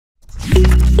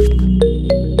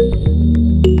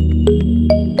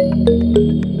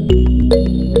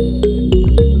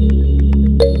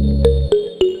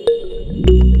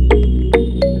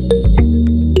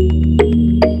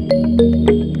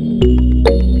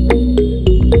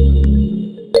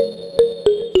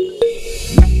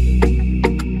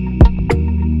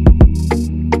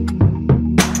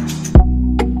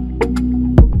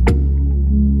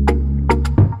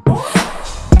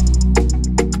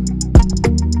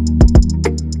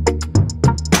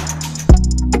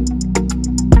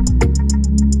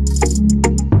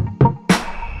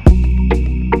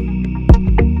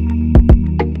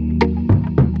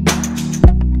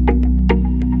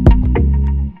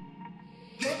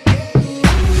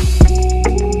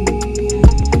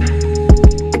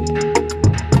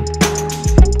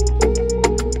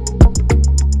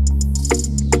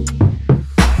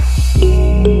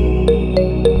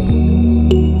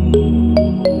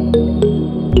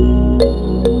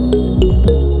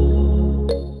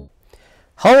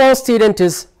Hello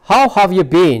students, how have you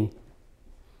been?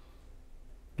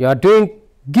 You are doing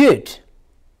good.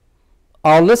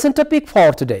 Our lesson topic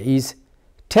for today is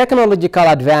technological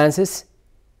advances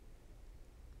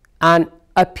and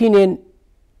opinion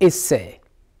essay.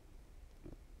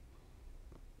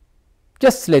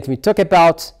 Just let me talk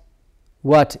about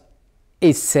what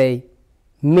essay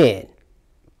means.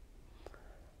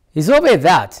 It's obvious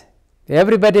that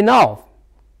everybody knows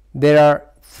there are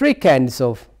three kinds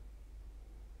of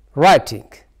writing.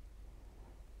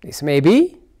 This may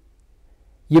be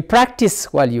you practice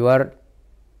while you are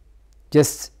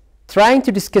just trying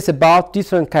to discuss about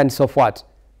different kinds of what?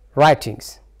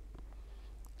 Writings.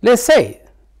 Let's say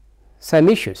some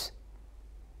issues,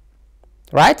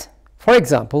 right? For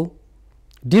example,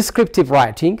 descriptive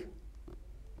writing,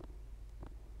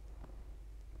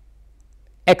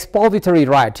 expository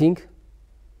writing,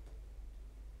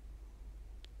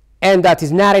 and that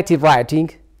is narrative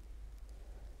writing,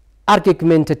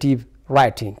 argumentative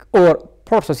writing or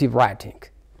persuasive writing.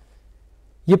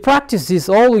 You practice these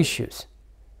all issues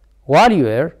while you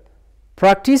are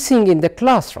practicing in the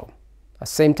classroom, at the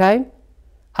same time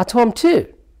at home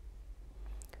too.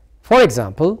 For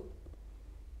example,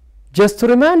 just to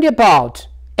remind you about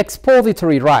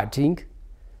expository writing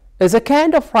is a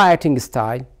kind of writing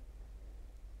style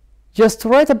just to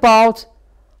write about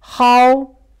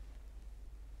how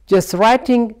just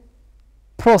writing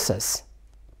process,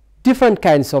 different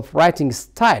kinds of writing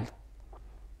style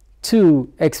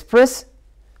to express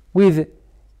with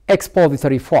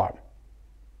expository form.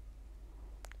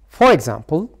 For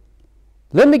example,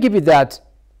 let me give you that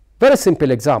very simple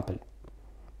example.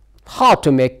 How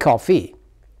to make coffee.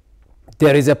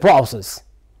 There is a process.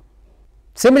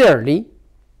 Similarly,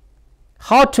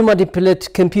 how to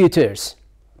manipulate computers.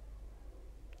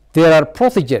 There are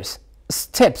procedures,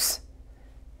 steps.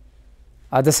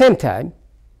 At the same time,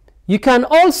 you can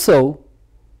also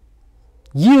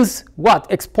use what?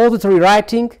 Expository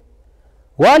writing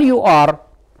while you are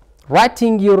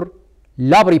writing your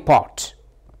lab report.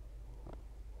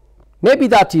 Maybe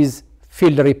that is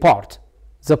field report,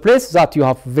 the place that you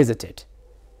have visited.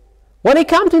 When it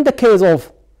comes in the case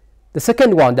of the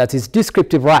second one, that is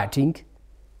descriptive writing,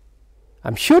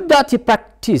 I'm sure that you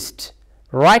practiced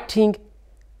writing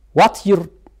what your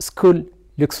school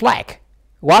looks like,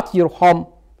 what your home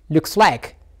looks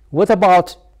like. What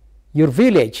about your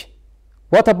village?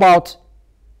 What about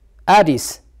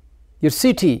Addis, your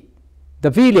city, the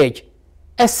village,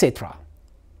 etc.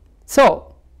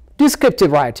 So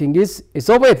descriptive writing is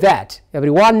over that.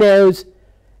 Everyone knows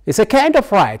it's a kind of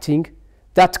writing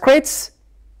that creates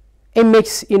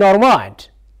images in our mind.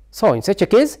 So in such a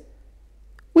case,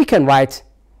 we can write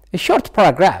a short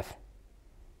paragraph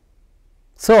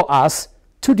so as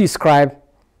to describe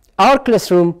our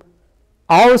classroom,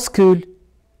 our school,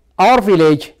 our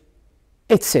village,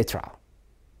 etc.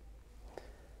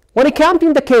 When it comes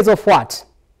in the case of what?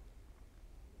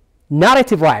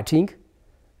 Narrative writing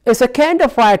is a kind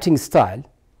of writing style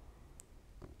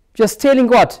just telling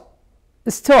what?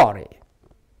 A story,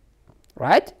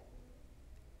 right?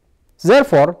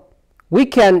 Therefore, we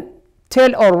can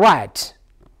tell or write.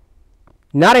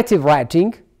 Narrative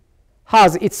writing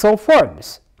has its own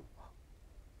forms.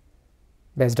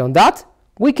 Based on that,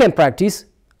 we can practice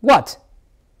what?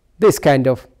 This kind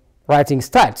of writing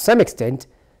style to some extent.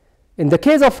 In the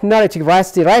case of narrative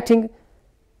writing,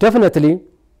 definitely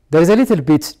there is a little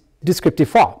bit descriptive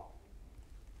form.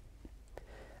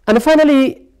 And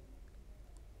finally,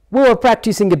 we were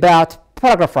practicing about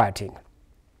paragraph writing.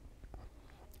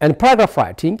 And paragraph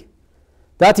writing,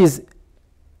 that is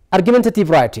argumentative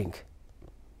writing.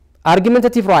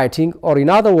 Argumentative writing, or in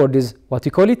other words, what we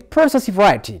call it persuasive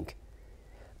writing.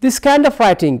 this kind of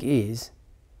writing is,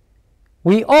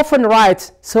 we often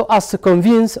write so as to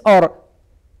convince or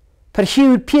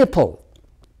persuade people,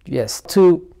 yes,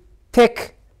 to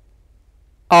take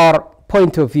our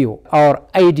point of view, our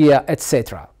idea,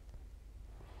 etc.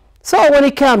 So when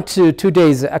it comes to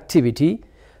today's activity,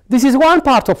 this is one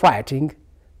part of writing,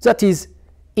 that is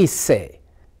essay.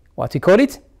 What we call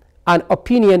it? An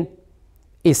opinion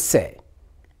essay.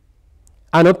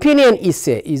 An opinion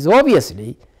essay is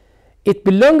obviously, it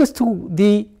belongs to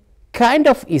the kind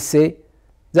of essay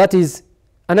that is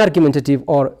an argumentative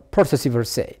or persuasive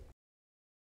essay.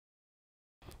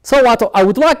 So what I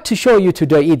would like to show you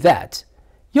today is that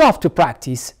you have to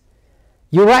practice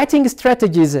your writing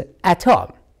strategies at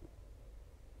home.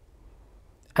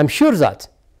 I'm sure that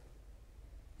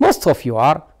most of you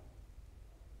are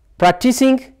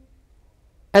practicing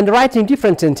and writing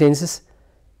different sentences,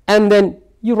 and then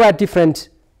you write different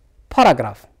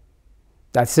paragraphs.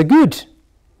 That's good.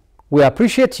 We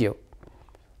appreciate you.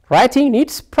 Writing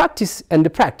needs practice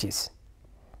and practice.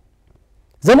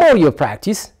 The more you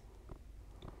practice,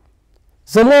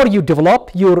 the more you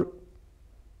develop your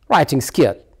writing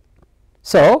skill.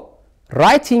 So,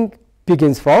 writing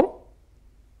begins from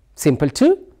simple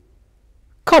to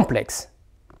complex.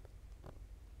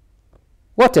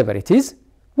 Whatever it is,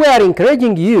 we are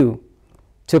encouraging you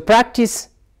to practice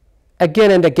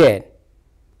again and again.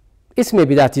 It's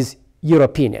maybe that is your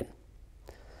opinion.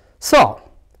 So,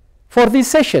 for this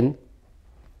session,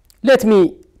 let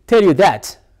me tell you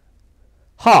that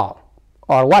how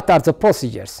or what are the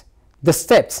procedures, the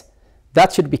steps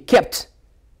that should be kept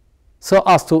so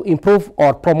as to improve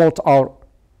or promote our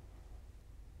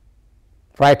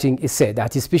writing essay,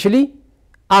 that is especially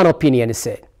an opinion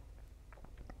essay.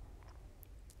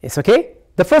 It's okay?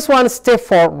 The first one step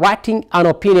for writing an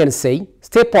opinion essay,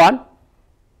 step one,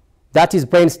 that is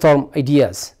brainstorm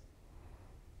ideas.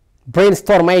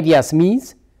 Brainstorm ideas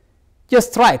means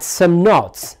just write some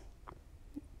notes,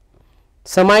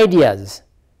 some ideas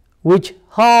which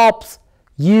helps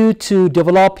you to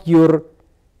develop your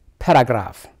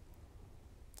paragraph.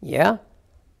 Yeah?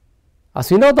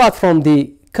 As we know that from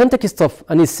the context of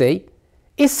an essay,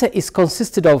 essay is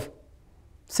consisted of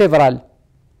several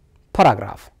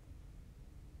paragraphs.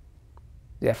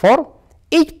 Therefore,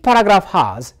 each paragraph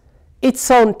has its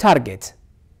own target.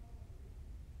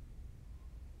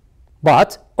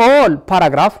 But all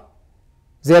paragraphs,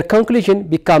 their conclusion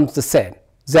becomes the same.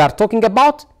 They are talking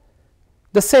about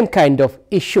the same kind of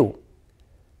issue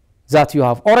that you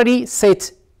have already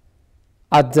set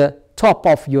at the top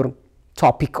of your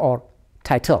topic or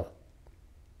title.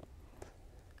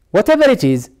 Whatever it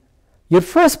is, your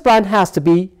first plan has to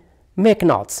be make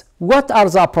notes. What are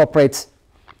the appropriate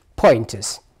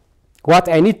pointers? What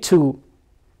I need to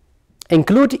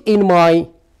include in my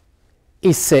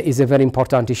essay is a very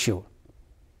important issue.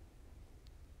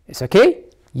 It's okay?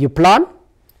 You plan,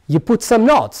 you put some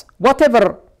notes,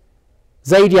 whatever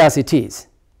the ideas it is.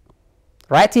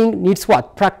 Writing needs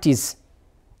what? Practice,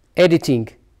 editing,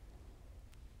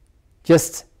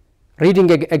 just reading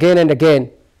again and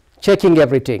again, checking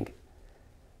everything.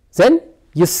 Then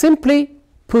you simply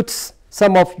put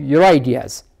some of your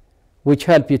ideas which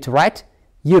help you to write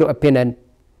your opinion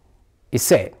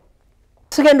essay.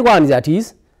 Second one, that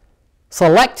is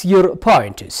select your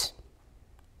pointers.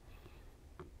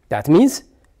 That means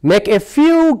make a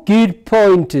few good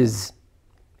pointers.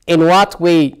 In what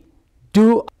way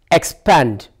do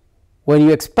expand? When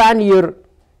you expand your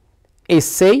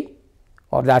essay,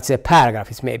 or that's a paragraph,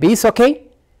 it's maybe it's okay,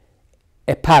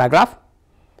 a paragraph,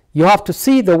 you have to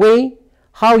see the way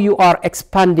how you are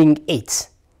expanding it.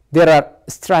 There are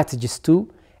strategies to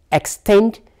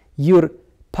extend your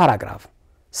paragraph.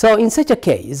 So in such a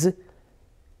case,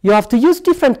 you have to use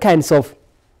different kinds of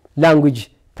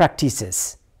language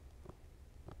practices.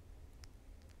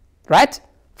 Right?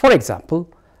 For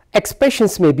example,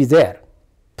 expressions may be there.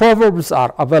 Proverbs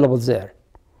are available there.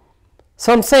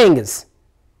 Some sayings,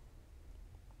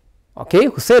 okay,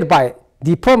 who said by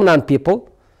the prominent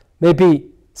people, maybe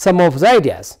some of the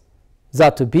ideas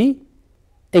that to be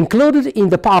included in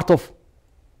the part of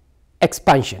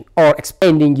expansion or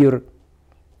expanding your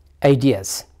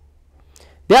ideas.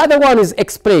 The other one is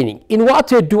explaining. In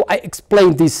what way do I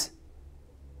explain this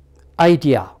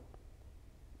idea?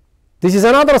 This is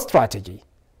another strategy.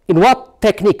 In what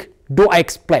technique do I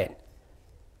explain?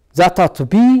 That has to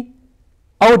be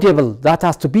audible, that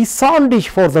has to be soundish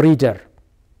for the reader.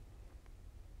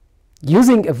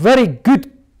 Using a very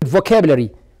good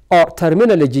vocabulary or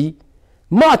terminology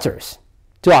matters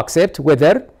to accept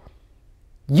whether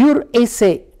your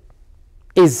essay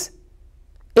is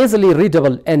easily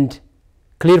readable and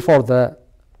clear for the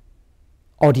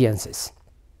audiences.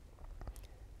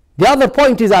 The other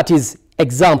point is that is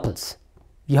examples.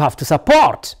 You have to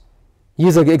support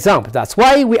using examples. That's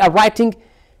why we are writing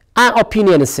an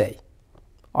opinion essay.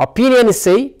 Opinion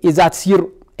essay is that's your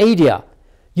idea,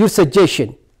 your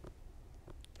suggestion,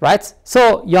 right?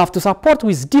 So you have to support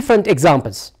with different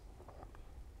examples.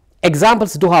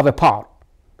 Examples do have a power.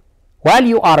 While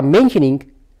you are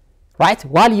mentioning, right,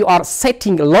 while you are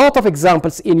setting a lot of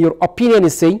examples in your opinion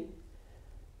essay,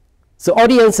 the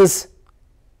audiences,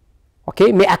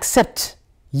 okay, may accept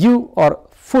you or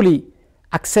fully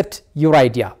accept your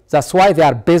idea. That's why they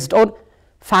are based on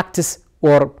facts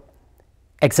or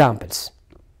examples.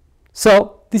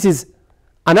 So this is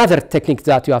another technique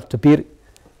that you have to bear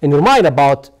in your mind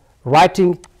about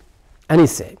writing an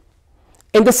essay.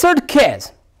 In the third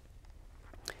case,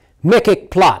 make a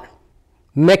plan.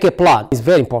 Make a plan is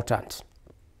very important,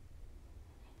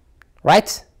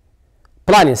 right?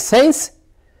 Plan in sense,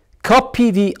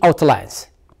 copy the outlines.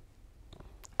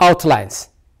 Outlines.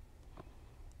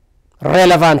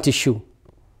 Relevant issue.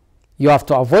 You have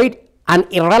to avoid an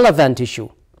irrelevant issue.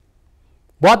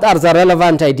 What are the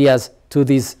relevant ideas to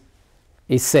this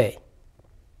essay?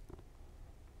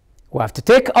 We have to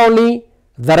take only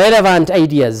the relevant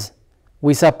ideas.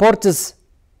 We support this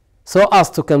so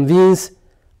as to convince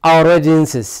our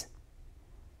audiences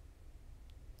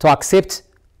to accept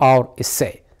our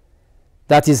essay.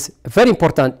 That is a very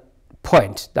important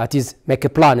point. That is, make a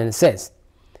plan in a sense.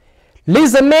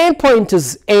 List the main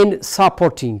pointers in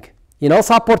supporting,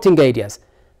 supporting ideas.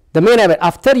 The main element,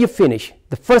 after you finish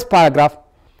the first paragraph,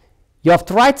 you have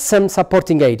to write some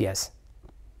supporting ideas.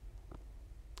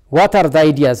 What are the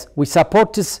ideas which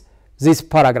support this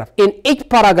paragraph? In each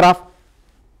paragraph,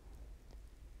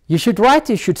 you should write,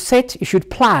 you should set, you should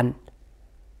plan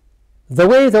the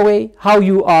way how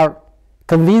you are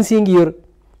convincing your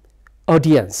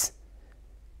audience.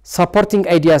 Supporting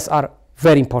ideas are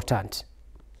very important.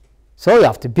 So you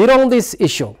have to build on this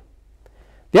issue.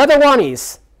 The other one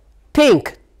is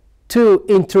think to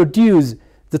introduce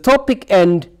the topic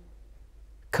and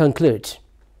conclude.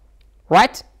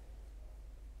 Right?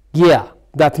 Yeah,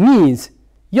 that means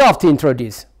you have to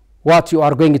introduce what you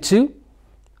are going to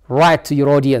write to your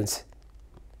audience.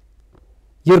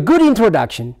 Your good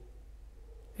introduction,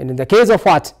 and in the case of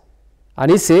what? An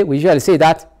essay, we usually say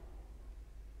that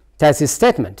thesis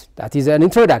statement, that is an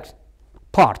introduction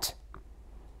part.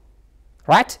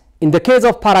 Right? In the case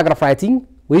of paragraph writing,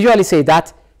 we usually say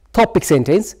that topic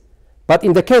sentence, but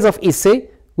in the case of essay,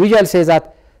 we usually say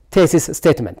that thesis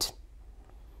statement.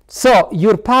 So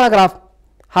your paragraph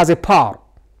has a power.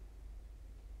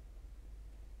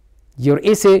 Your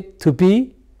essay to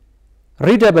be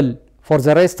readable for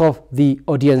the rest of the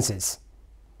audiences.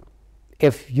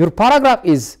 If your paragraph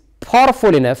is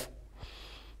powerful enough,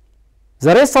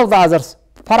 the rest of the others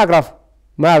paragraph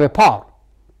may have a power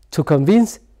to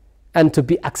convince and to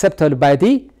be accepted by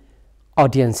the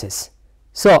audiences.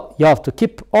 So you have to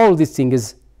keep all these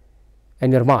things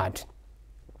in your mind.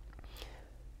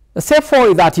 Step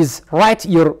 4, that is write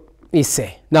your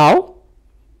essay. Now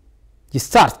you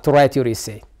start to write your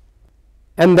essay,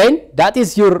 and then that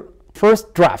is your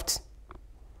first draft.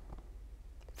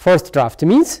 First draft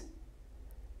means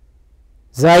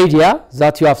the idea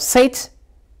that you have set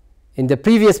in the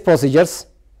previous procedures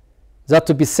that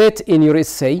to be set in your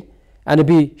essay, and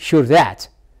be sure that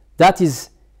that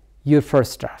is your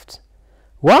first draft.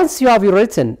 Once you have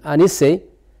written an essay,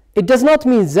 it does not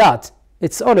mean that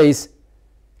it's always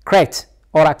correct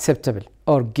or acceptable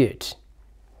or good,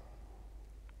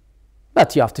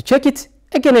 but you have to check it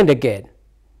again and again.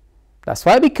 That's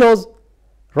why, because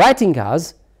writing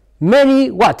has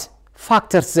many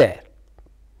factors there.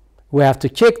 We have to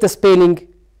check the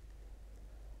spelling,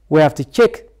 we have to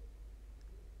check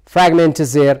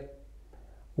fragments there,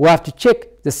 we have to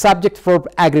check the subject verb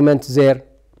agreement there,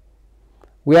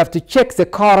 we have to check the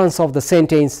coherence of the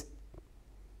sentence,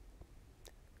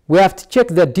 we have to check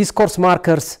the discourse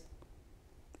markers,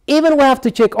 even we have to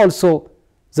check also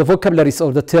the vocabularies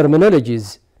or the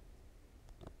terminologies.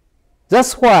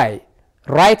 That's why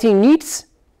writing needs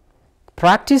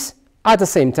practice, at the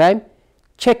same time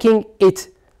checking it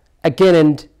again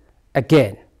and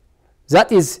again.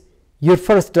 That is your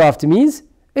first draft means.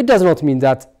 It does not mean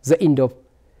that the end of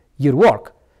your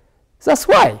work. That's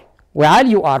why while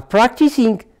you are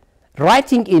practicing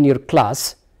writing in your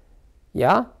class,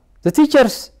 the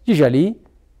teachers usually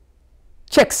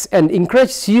checks and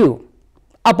encourages you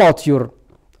about your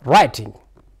writing.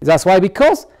 That's why,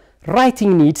 because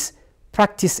writing needs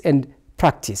practice and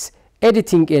practice,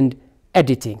 editing and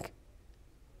editing.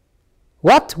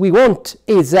 What we want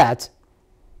is that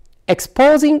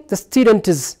exposing the student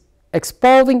is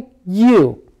exposing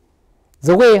you,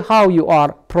 the way how you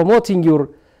are promoting your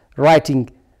writing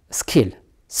skill.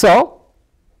 So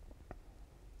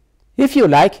if you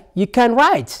like, you can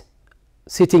write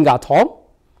sitting at home,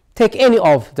 take any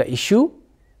of the issue,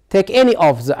 take any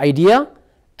of the idea,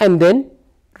 and then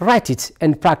write it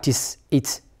and practice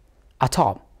it at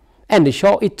home and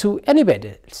show it to anybody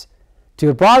else, to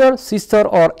your brother, sister,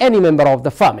 or any member of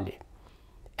the family,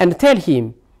 and tell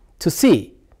him to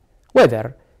see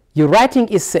whether your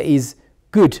writing essay is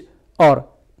good or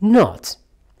not.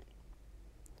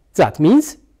 That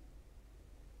means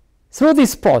through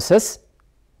this process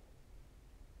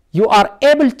you are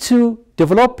able to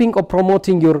developing or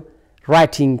promoting your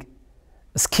writing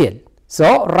skill.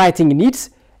 So writing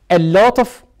needs a lot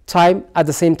of time, at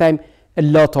the same time a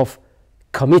lot of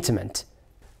commitment.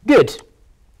 Good.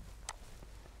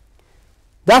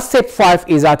 That step 5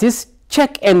 is that is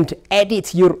check and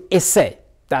edit your essay.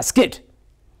 That's good.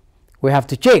 We have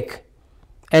to check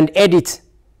and edit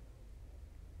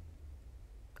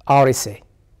our essay.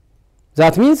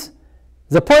 That means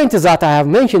the point that I have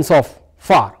mentioned so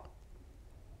far,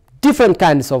 different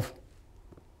kinds of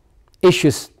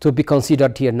issues to be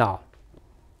considered here now.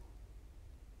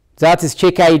 That is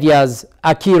check ideas,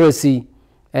 accuracy,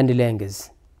 and language.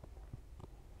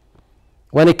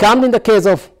 When it comes in the case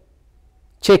of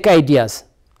check ideas,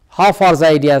 how far the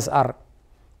ideas are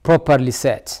properly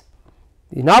set.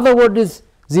 In other words,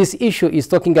 this issue is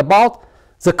talking about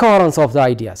the coherence of the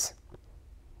ideas,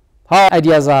 how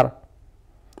ideas are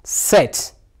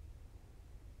set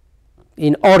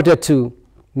in order to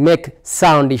make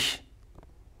soundish,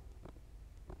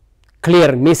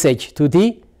 clear message to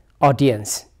the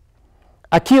audience.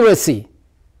 Accuracy,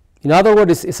 in other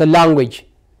words, is a language,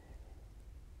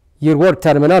 your word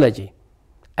terminology,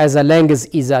 as a language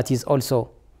is that is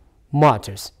also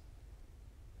matters.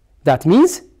 That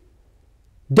means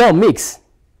don't mix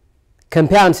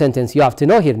compound sentence. You have to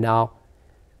know here now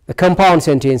the compound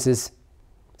sentences,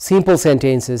 simple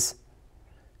sentences,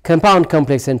 compound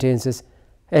complex sentences,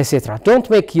 etc. Don't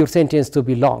make your sentence to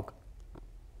be long.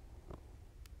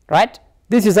 Right?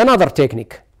 This is another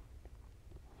technique.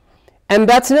 And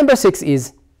that's number 6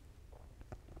 is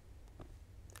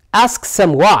ask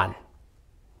someone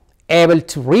able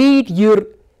to read your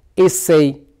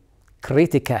essay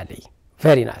critically.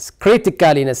 Very nice.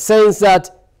 Critically in a sense that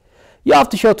you have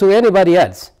to show to anybody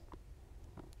else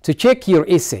to check your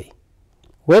essay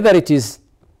whether it is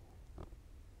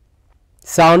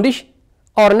soundish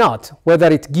or not, whether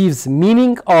it gives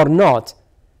meaning or not,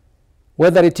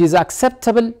 whether it is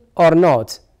acceptable or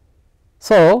not.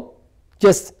 So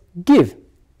just give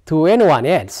to anyone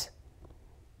else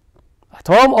at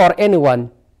home or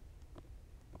anyone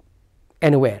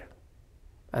anywhere,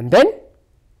 and then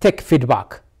take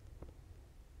feedback.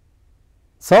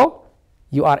 So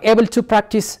you are able to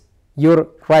practice your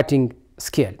writing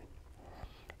skill.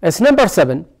 As number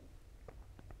 7,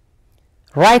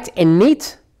 write a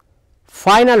neat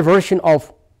final version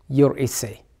of your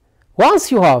essay.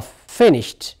 Once you have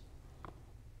finished,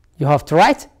 you have to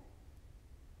write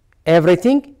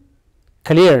everything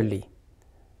clearly.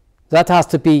 That has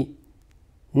to be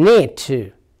neat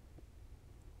too.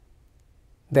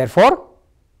 Therefore,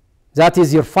 that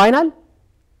is your final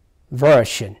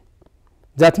version.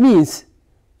 That means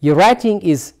your writing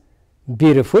is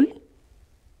beautiful.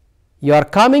 You are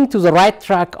coming to the right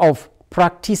track of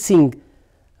practicing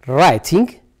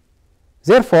writing.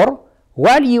 Therefore,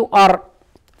 while you are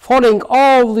following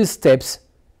all these steps,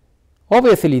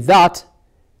 obviously that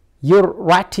your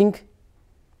writing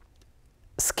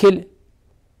skill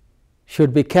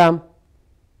should become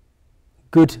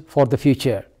good for the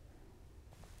future.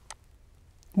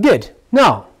 Good.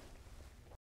 Now,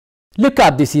 look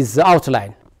at this is the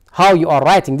outline, how you are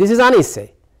writing. This is an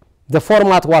essay. The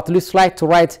format what looks like to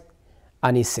write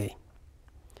an essay.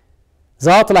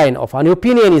 The outline of an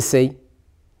opinion essay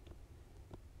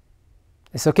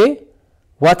is okay.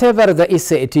 Whatever the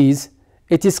essay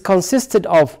it is consisted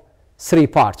of 3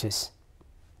 parts: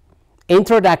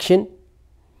 introduction,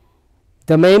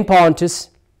 the main points,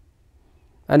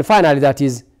 and finally that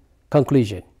is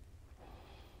conclusion.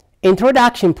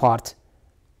 Introduction part,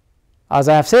 as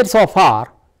I have said so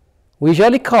far, we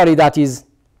usually call it, that is,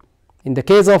 in the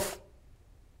case of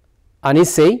an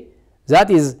essay, that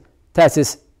is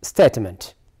thesis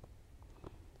statement.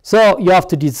 So you have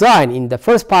to design in the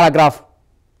first paragraph,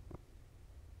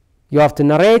 you have to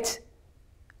narrate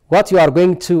what you are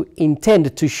going to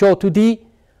intend to show to the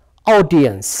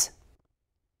audience.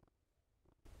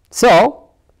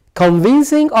 So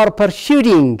convincing or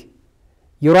pursuing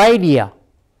your idea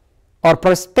or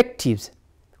perspectives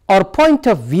or point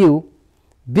of view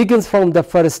begins from the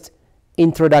first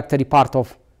introductory part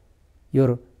of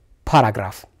your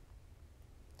paragraph.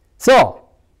 So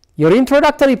your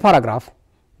introductory paragraph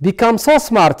becomes so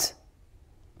smart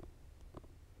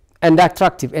and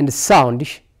attractive and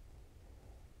soundish,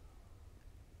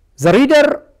 the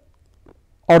reader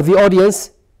or the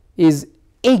audience is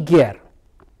eager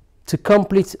to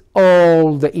complete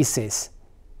all the essays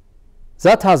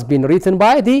that has been written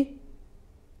by the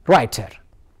writer.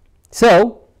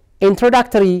 So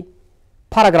introductory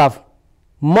paragraph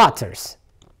matters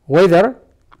whether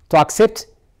to accept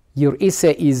your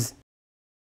essay is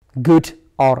good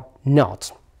or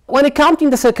not. When it comes in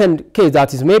the second case,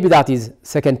 that is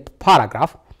second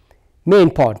paragraph, main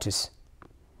pointers.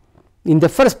 In the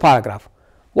first paragraph,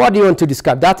 what do you want to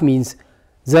describe? That means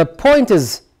the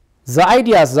pointers, the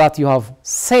ideas that you have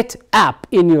set up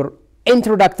in your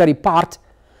introductory part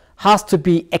has to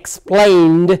be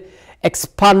explained,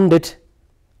 expanded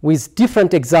with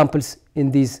different examples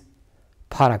in this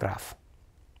paragraph.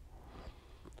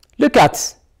 Look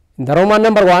at the Roman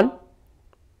number 1,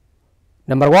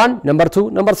 number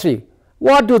 2, number 3.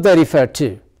 What do they refer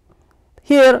to?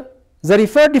 Here they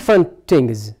refer different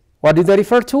things. What do they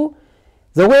refer to?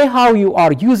 The way how you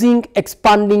are using,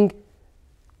 expanding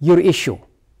your issue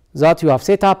that you have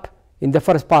set up in the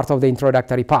first part of the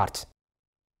introductory part.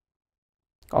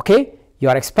 Okay, you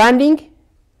are expanding,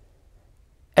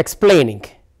 explaining,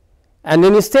 and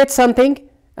then you state something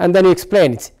and then you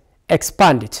explain it,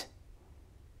 expand it.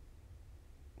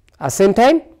 At the same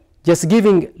time, just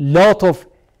giving lot of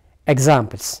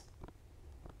examples.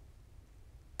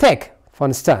 Take, for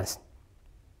instance,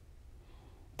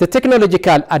 the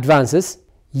technological advances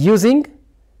using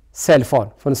cell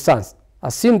phone. For instance,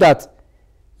 assume that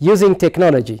using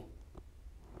technology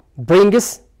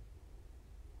brings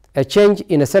a change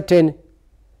in a certain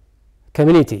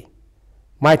community.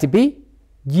 Might be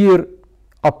your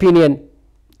opinion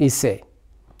is say.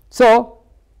 So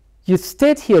you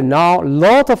state here now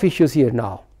lot of issues here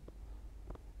now.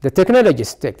 The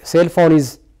technologies, the cell phone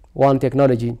is one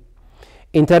technology,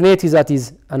 internet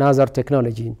is another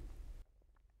technology.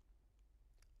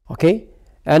 Okay,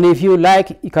 and if you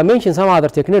like, you can mention some other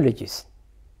technologies.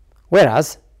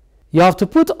 Whereas you have to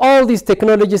put all these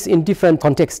technologies in different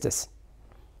contexts.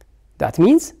 That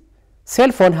means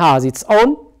cell phone has its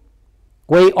own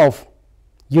way of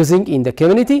using in the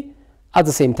community. At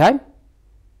the same time,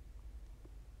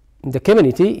 in the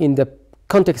community, in the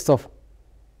context of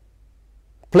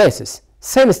places,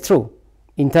 same is true.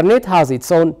 Internet has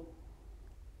its own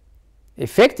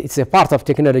effect. It's a part of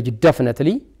technology,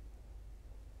 definitely.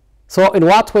 So in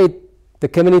what way the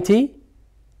community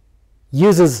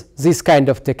uses this kind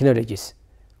of technologies?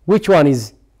 Which one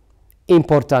is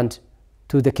important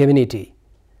to the community?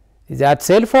 Is that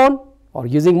cell phone or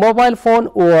using mobile phone,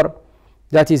 or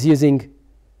that is using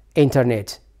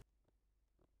internet?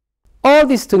 All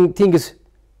these things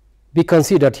be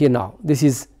considered here now. This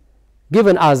is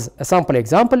given as a sample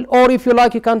example, or if you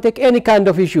like, you can take any kind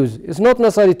of issues. It's not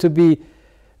necessary to be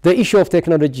the issue of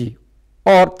technology,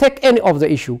 or take any of the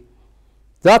issue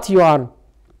that you are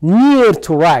near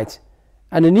to write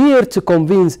and near to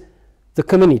convince the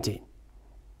community.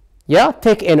 Yeah,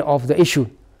 take any of the issue.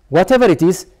 Whatever it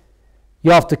is,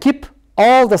 you have to keep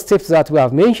all the steps that we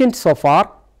have mentioned so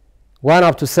far, 1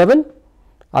 up to 7.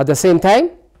 At the same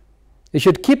time, you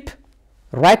should keep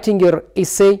writing your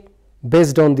essay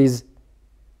based on these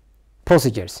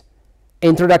procedures.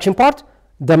 Introduction part,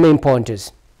 the main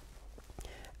pointers.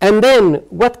 And then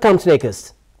what comes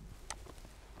next?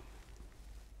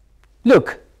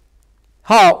 Look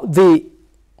how the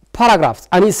paragraphs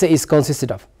an essay is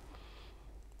consisted of.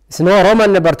 So now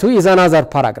Roman number 2 is another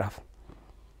paragraph.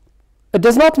 It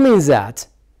does not mean that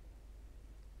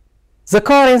the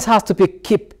coherence has to be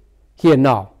kept here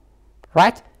now,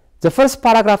 right? The first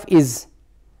paragraph is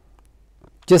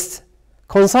just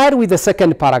coincide with the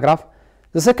second paragraph.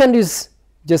 The second is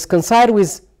just coincide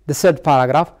with the third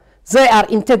paragraph. They are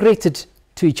integrated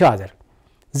to each other.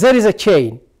 There is a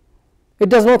chain. It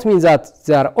does not mean that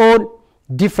they are all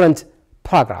different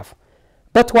paragraphs.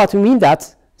 But what we mean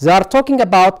that they are talking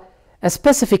about a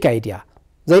specific idea.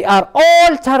 They are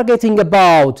all targeting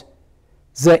about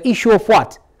the issue of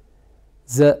what?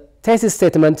 The thesis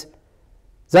statement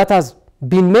that has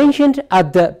been mentioned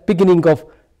at the beginning of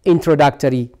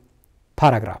introductory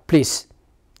paragraph. Please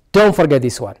don't forget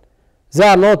this one. They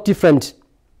are not different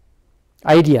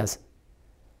ideas.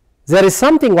 There is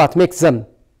something what makes them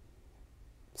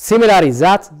similar, is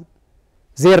that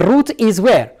their root is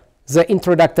where? The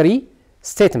introductory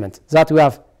statement that we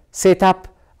have set up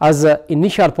as the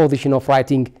initial position of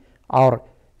writing our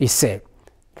essay.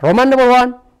 Roman number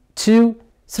 1, 2,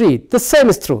 3. The same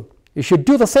is true. You should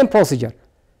do the same procedure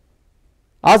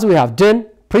as we have done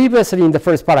previously in the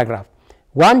first paragraph.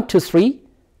 1, 2, 3,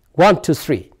 1, 2,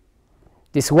 3.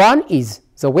 This one is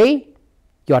the way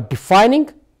you are defining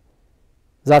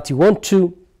that you want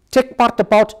to take part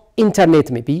about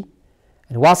internet maybe.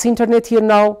 And what's internet here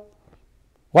now?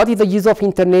 What is the use of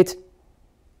internet?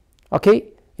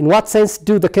 Okay, in what sense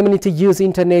do the community use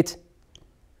internet?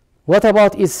 What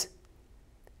about its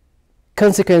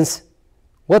consequence?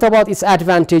 What about its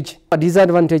advantage or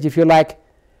disadvantage, if you like?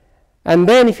 And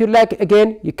then if you like,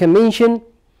 again, you can mention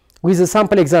with the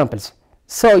sample examples.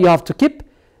 So you have to keep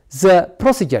the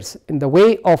procedures in the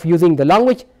way of using the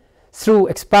language through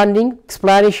expanding,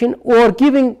 explanation, or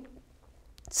giving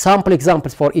sample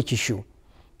examples for each issue.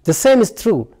 The same is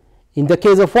true in the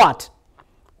case of what?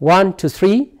 1 to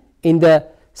 3 in the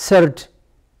third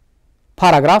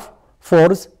paragraph,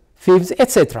 fourth, fifth,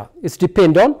 etc. It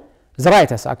depends on the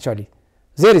writers actually.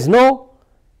 There is no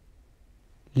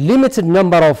limited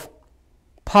number of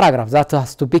paragraphs that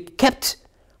has to be kept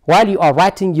while you are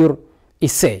writing your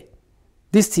essay.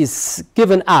 This is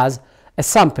given as a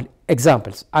sample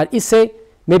examples. An essay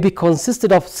may be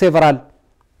consisted of several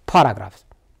paragraphs.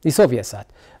 It's obvious that.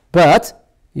 But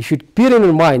you should bear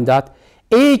in mind that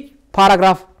each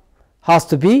paragraph has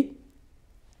to be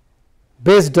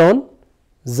based on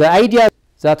the idea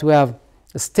that we have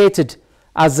stated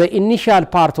as the initial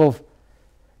part of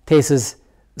thesis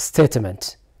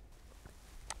statement.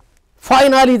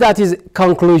 Finally, that is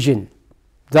conclusion.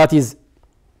 That is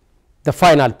the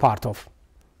final part of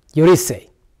your essay,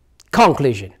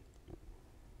 conclusion.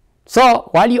 So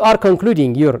while you are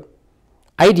concluding your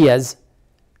ideas,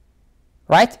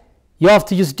 right, you have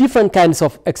to use different kinds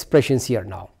of expressions here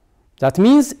now. That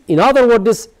means, in other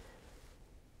words,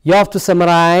 you have to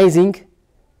summarizing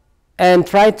and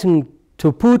try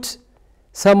to put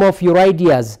some of your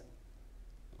ideas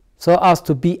so as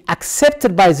to be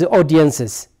accepted by the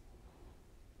audiences.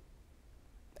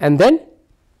 And then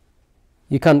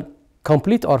you can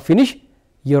complete or finish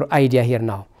your idea here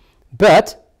now.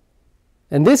 But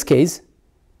in this case,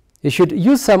 you should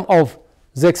use some of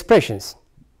the expressions.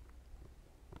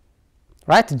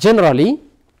 Right? Generally,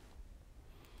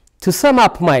 to sum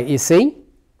up my essay,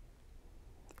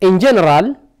 in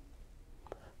general,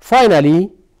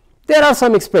 finally, there are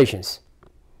some expressions.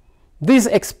 These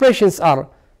expressions are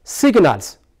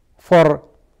signals for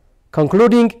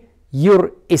concluding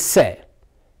your essay.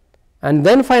 And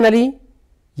then finally,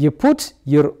 you put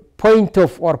your point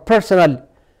of or personal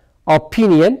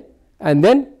opinion, and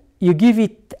then you give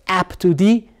it up to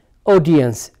the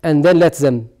audience, and then let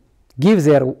them give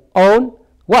their own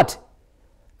what?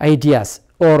 Ideas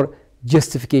or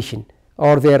justification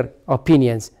or their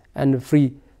opinions and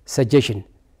free suggestion.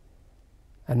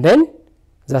 And then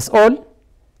that's all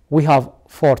we have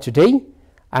for today.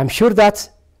 I'm sure that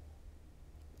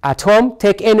at home,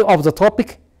 take any of the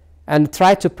topic and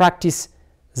try to practice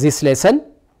this lesson.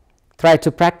 Try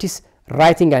to practice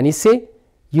writing an essay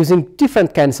using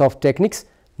different kinds of techniques,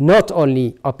 not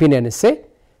only opinion essay.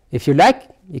 If you like,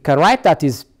 you can write that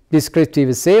is descriptive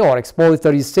essay or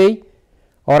expository essay,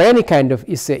 or any kind of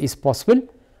essay is possible,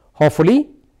 hopefully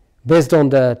based on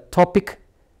the topic,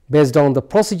 based on the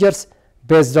procedures,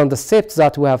 based on the steps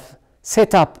that we have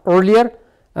set up earlier.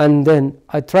 And then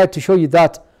I try to show you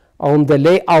that on the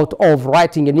layout of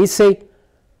writing an essay.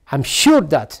 I'm sure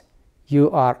that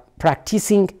you are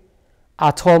practicing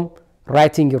at home,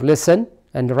 writing your lesson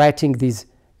and writing this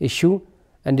issue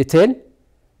in detail.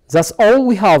 That's all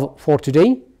we have for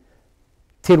today.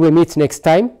 Till we meet next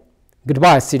time.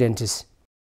 Goodbye, students.